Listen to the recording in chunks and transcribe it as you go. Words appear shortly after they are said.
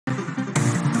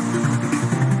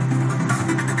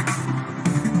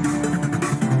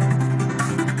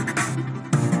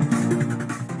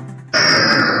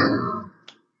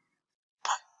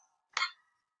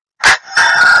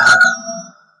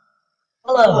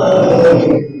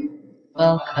Hello,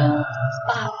 welcome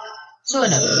back to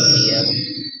another video.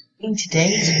 In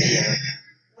today's video,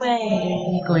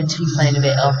 we're going to be playing a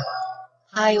bit of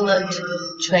Pilot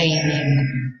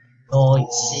Training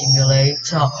Droid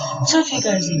Simulator. So if you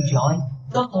guys enjoy,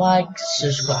 drop a like,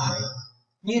 subscribe.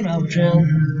 You know the drill.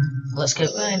 Let's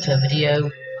get right into the video.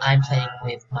 I'm playing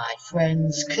with my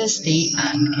friends Kirsty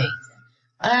and Kate.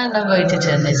 And I'm going to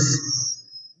turn this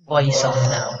voice off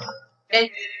now.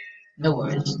 Okay? No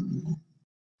worries.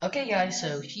 Okay guys,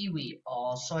 so here we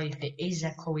are. Sorry if it is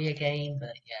echoey again,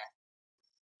 but yeah.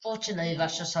 Fortunately,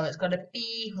 that's just how it's gonna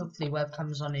be. Hopefully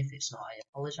webcam's on. If it's not, I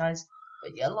apologise.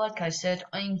 But yeah, like I said,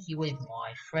 I'm here with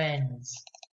my friends.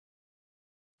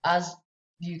 As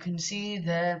you can see,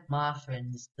 they're my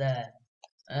friends there.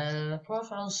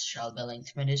 Profiles shall be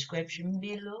linked in the description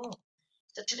below.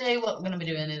 So today what we're gonna be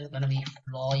doing is we're gonna be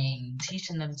flying,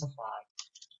 teaching them to fly.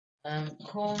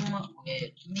 Come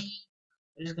with me.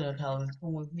 I'm just gonna tell them to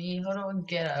come with me. How do I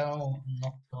get out?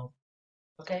 Knocked up.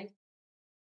 Okay.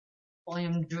 I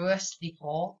am dressed the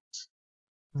part.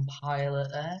 I'm Pilot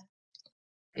there.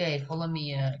 Okay, follow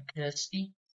me,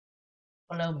 Kirsty.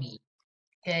 Follow me.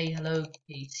 Okay, hello,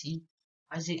 Katie.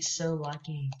 Why is it so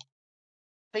laggy?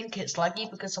 I think it's laggy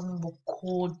because I'm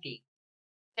recording.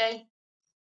 Okay?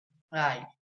 Right.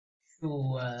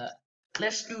 So,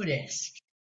 let's do this.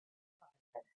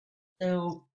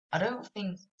 So, I don't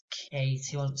think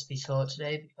Katie wants to be taught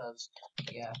today because,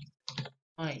 yeah.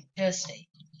 Alright, Kirsty.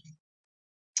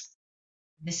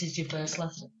 This is your first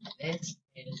lesson. This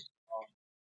is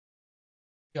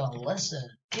your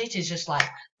lesson. Katie's just like,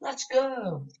 let's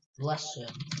go. Lesson.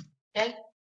 Okay?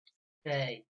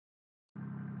 Okay.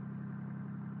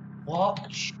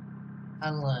 Watch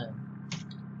and learn.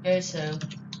 Okay, so,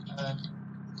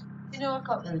 you know, I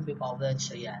can't really be bothered,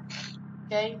 so yeah.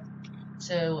 Okay?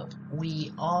 So,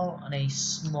 we are on a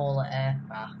smaller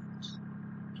aircraft.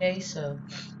 Okay, so,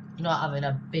 you're not having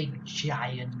a big,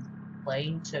 giant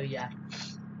plane, so yeah.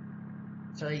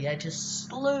 So yeah, just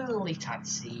slowly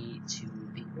taxi to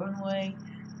the runway,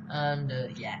 and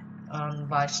yeah, and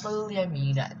by slowly I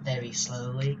mean very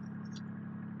slowly.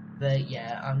 But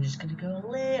yeah, I'm just gonna go a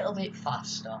little bit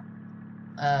faster,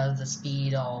 the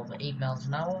speed of 8 miles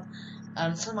an hour,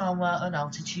 and somehow we're at an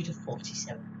altitude of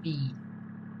 47 feet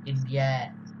in the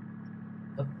air.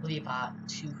 We're probably about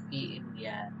 2 feet in the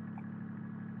air,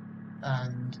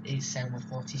 and it's saying we're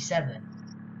 47.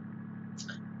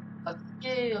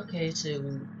 Okay, so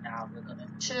now we're gonna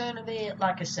turn a bit.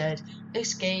 Like I said,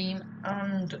 this game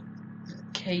and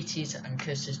Katie's and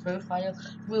Kirsty's profile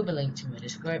will be linked in the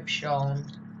description.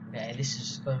 Okay, this is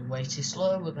just going way too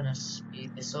slow. We're gonna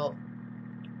speed this up.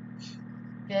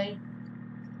 Okay.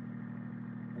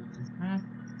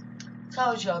 So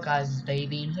how's your guys' day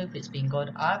been? Hope it's been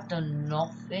good. I've done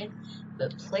nothing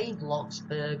but play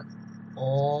Bloxburg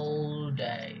all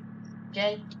day.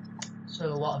 Okay.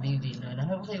 So what have you been doing?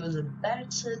 Hopefully it was a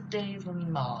better day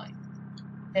than mine.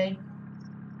 Okay.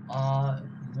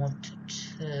 Want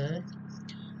to turn.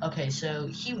 Okay, so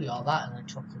here we are. That only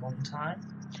took a long time.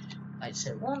 Right,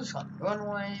 so once on the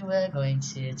runway, we're going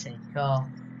to take off.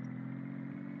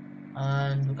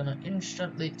 And we're gonna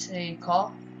instantly take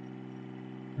off.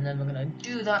 And then we're gonna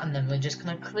do that, and then we're just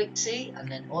gonna click C,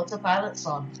 and then autopilot's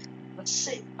on. Let's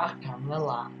sit back and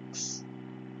relax.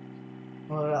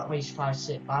 Or at least try to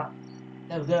sit back.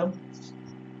 There we go.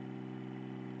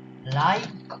 Like,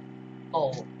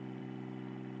 oh.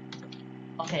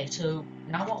 Okay, so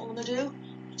now what I'm gonna do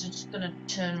is just gonna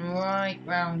turn right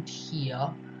round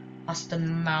here, past the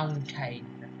mountain.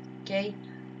 Okay.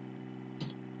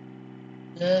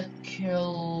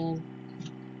 Circle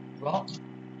rock.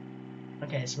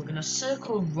 Okay, so we're gonna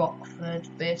circle Rockford,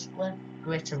 basically.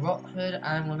 Go to Rockford,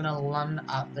 and we're gonna land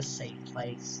at the safe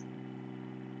place.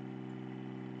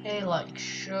 Okay, like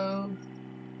show.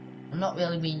 I'm not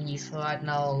really being useful right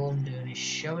now, all I'm doing is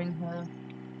showing her.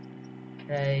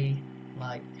 Okay,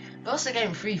 like, we're also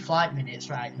getting free flight minutes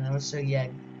right now, so yeah,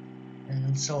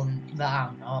 and so that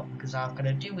I'm not, because I'm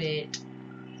gonna do it.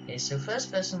 Okay, so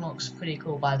first person looks pretty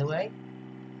cool, by the way,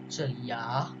 so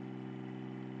yeah.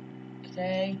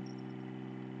 Okay,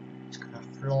 just gonna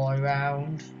fly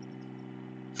around.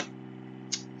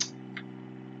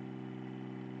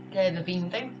 Okay, they've been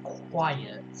very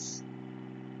quiet.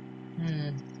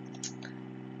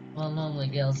 Well, normally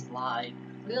girls like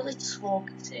really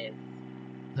talkative,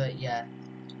 but yeah,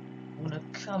 I'm gonna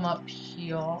come up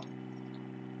here. I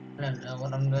don't know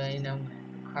what I'm doing. I'm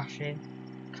crashing.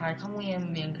 Can I come with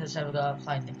me because I've got to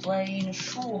find the plane?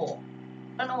 Sure.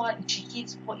 I don't know why she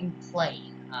keeps putting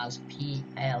plane as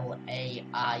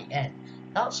P-L-A-I-N.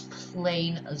 That's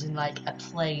plain as in like a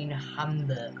plain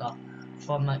hamburger.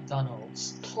 from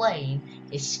McDonald's. Plane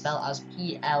is spelled as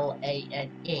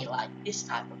P-L-A-N-E, like this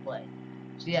type of plane.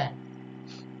 So yeah,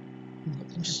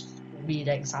 just read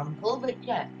an example, but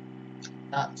yeah,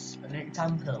 that's an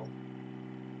example.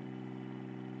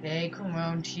 Okay, come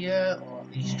around here, or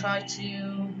at least try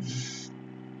to.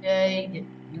 Okay,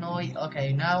 no,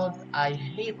 okay, now I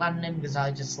hate landing because I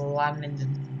just land in the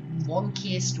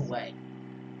wonkiest way.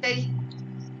 Okay,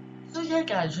 so yeah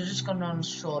guys, we're just going on a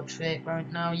short trip right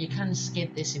now. You can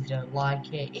skip this if you don't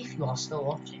like it, if you are still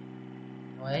watching.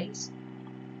 Anyways,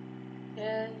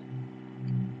 okay,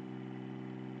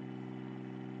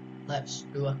 let's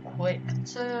do a quick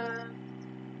turn.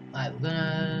 Right, we're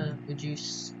gonna reduce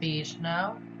speed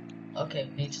now. Okay,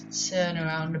 we need to turn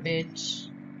around a bit.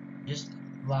 Just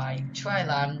like try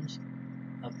land.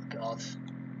 Oh god.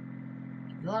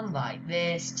 Land like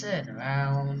this, turn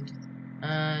around,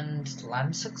 and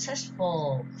land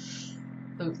successful.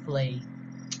 Hopefully.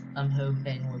 I'm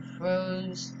hoping with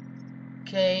throws.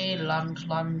 Okay, land.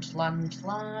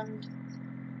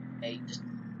 Okay, just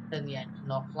turn the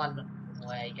engine off, land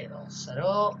away, get it all set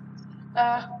up.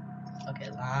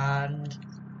 Okay, land.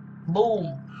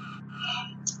 Boom!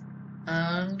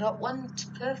 And that went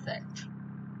perfect.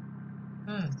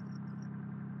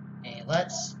 Okay,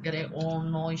 let's get it all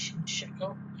nice and set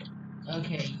up.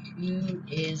 Okay, who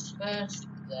is first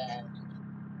there?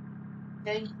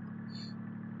 Okay.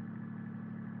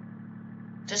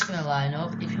 Just gonna line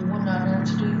up. If you want to know how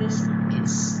to do this,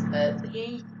 it's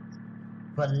P,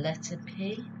 but letter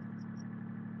P.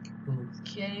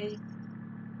 Okay.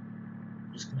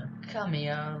 Just gonna come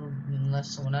here unless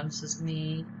someone answers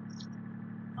me.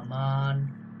 Come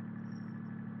on.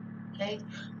 Okay.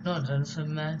 No one's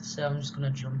answering me, so I'm just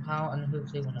gonna jump out and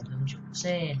hopefully one of them jumps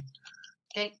in.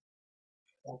 Okay.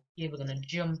 Okay, we're gonna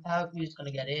jump out. Who's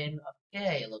gonna get in?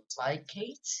 Okay, looks like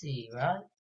Katie, right?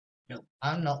 No,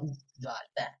 I'm not right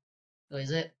there. Who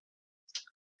is it?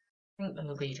 I think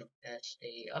that'll be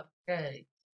Kirsty. Okay.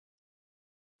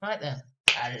 Right then.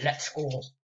 Let's go.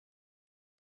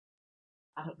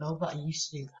 I don't know, but I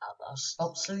used to do that, but I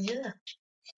stopped, so yeah.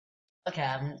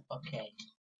 Okay, okay.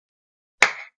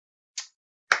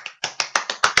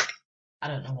 I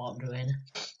don't know what I'm doing.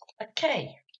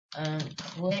 Okay.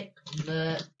 Click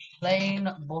the plane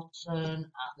button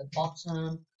at the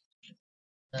bottom.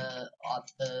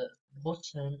 At the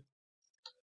button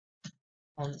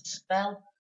on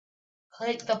spell.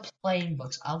 Click the plane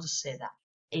button. I'll just say that.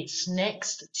 It's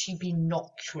next to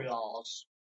binoculars.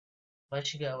 Where's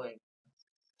she going?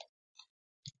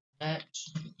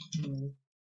 Next to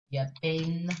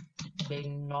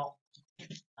binoc.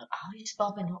 How do you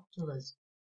spell binoculars?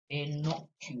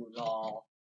 Binocular.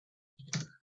 Can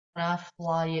I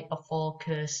fly it before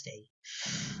Kirsty?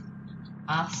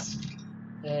 Ask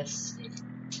Kirsty.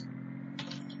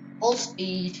 Full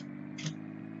speed.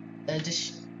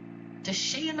 Does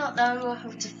she not know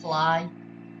how to fly?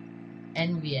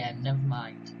 NVM, never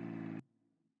mind.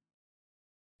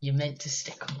 You're meant to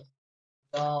stick up.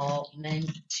 You're meant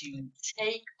to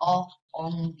take off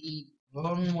on the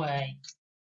runway.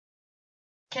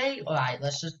 Okay, alright,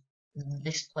 let's just.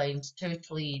 This plane's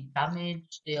totally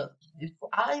damaged. If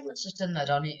I was to turn that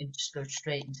on, it would just go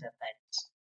straight into the fence.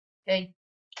 Okay,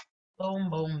 boom,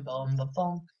 boom, boom, boom,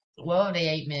 boom. We're already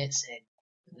 8 minutes in.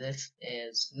 This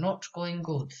is not going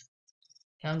good.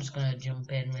 Okay, I'm just gonna jump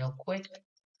in real quick.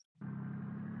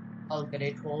 I'll get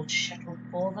it all set up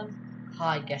for them.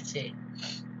 Hi, get in.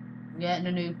 We're getting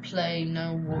a new plane,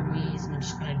 no worries. I'm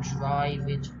just gonna drive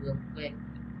it real quick.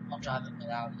 I'll drive it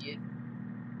without you.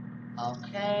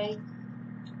 Okay.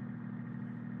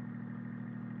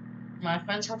 My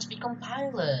friends have to become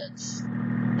pilots.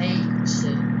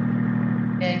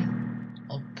 Okay.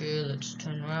 Okay, let's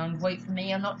turn around. Wait for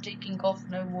me, I'm not taking off,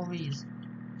 no worries.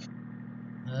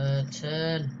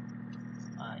 Turn.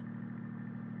 Right.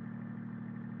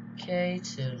 Okay,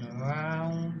 turn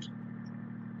around.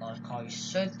 Like I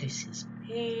said, this is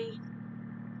P.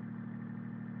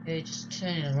 Okay, just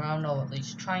turning around, or at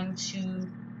least trying to.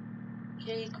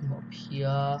 Okay, come up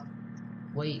here.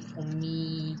 Wait for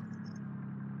me.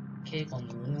 Okay, on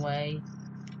the runway.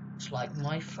 It's like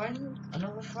my friend,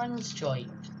 another friend's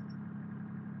joined.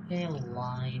 Okay,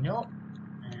 line up.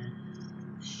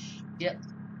 And yep.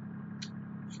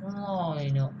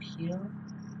 Line up here.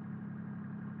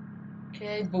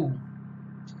 Okay, boom.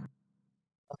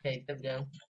 Okay, there we go.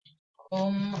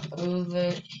 Come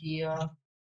over here.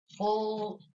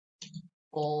 Full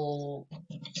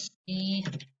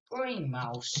speed. Bring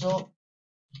mouse up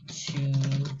to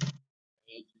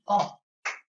take off.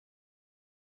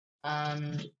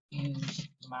 And use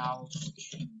mouse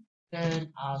to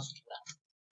turn as well.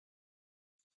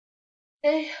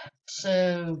 Okay,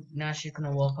 so now she's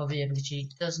gonna walk over here because she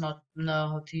does not know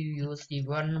how to use the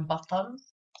run button.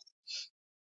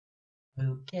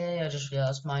 Okay, I just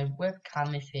realized my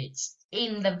webcam, if it's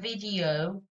in the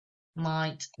video,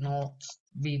 might not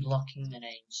be blocking the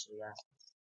name, so yeah.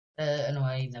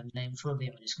 Anyway, the names will be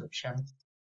in the description.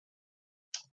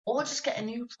 Or just get a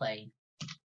new plane.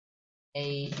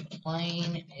 A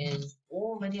plane is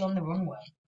already on the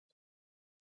runway.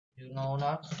 You know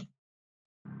that?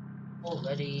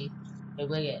 Already.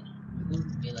 Wait. Who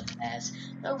really cares?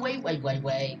 No, wait.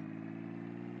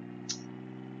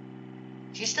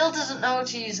 She still doesn't know how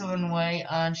to use the runway,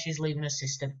 and she's leaving her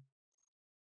sister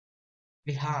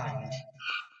behind.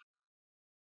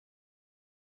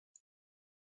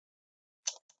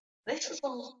 This was a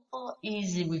lot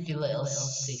easier with your little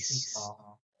sister.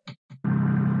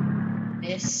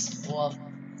 This was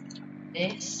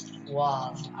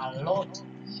a lot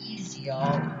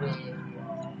easier with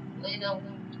your little.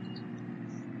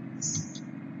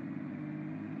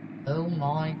 Oh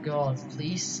my god,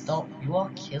 please stop, you are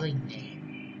killing me.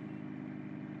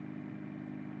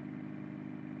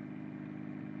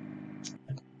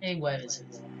 Okay, where is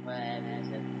it?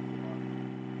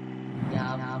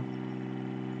 Yeah.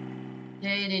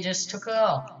 Yeah, they just took her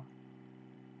off.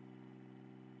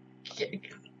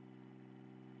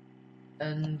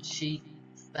 And she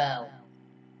fell.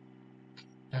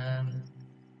 I'm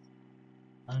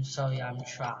sorry, I'm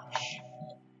trash.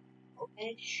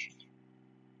 British?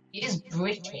 He is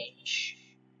British.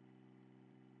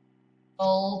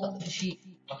 Told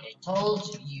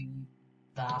you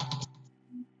that.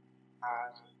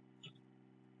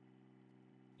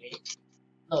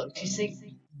 Look, she said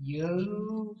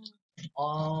you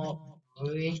are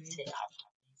British.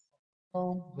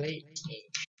 Oh,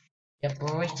 British. You're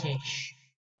British.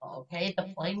 Okay, the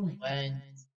plane went.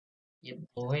 You're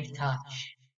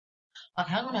British.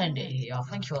 Okay, I'm gonna end it here.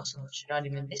 Thank you all so much for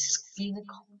joining me. This has been a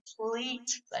complete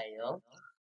fail.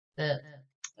 That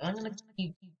I'm gonna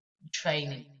keep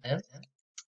training with.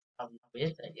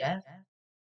 With it, yeah.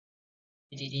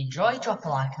 If you did enjoy, drop a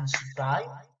like and subscribe.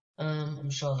 I'm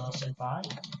sure they'll survive.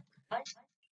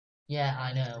 Yeah,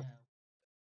 I know.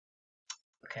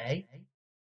 Okay.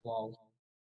 Lol.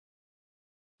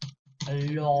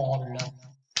 LOL.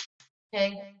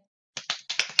 Okay.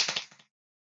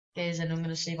 Guys, and I'm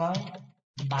gonna say bye.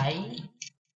 Bye.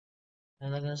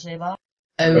 And I'm gonna say bye.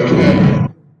 Okay.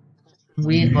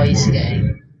 Weird voice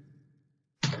game.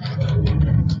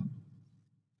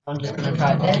 I'm just gonna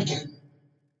try this.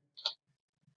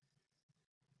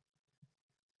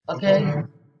 Okay.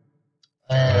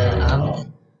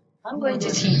 I'm going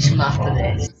to teach him after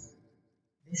this.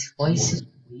 This voice is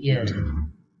weird.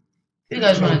 If you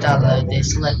guys want to download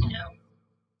this, let me know.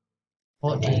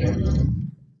 What do you?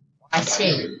 I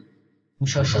see. I'm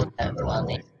sure she'll let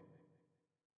me.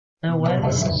 No, where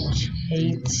is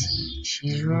Kate?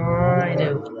 She's right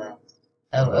over there.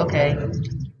 Oh, okay.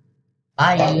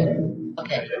 Bye.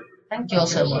 Okay. Thank you all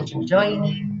so much for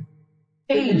joining.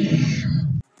 Peace.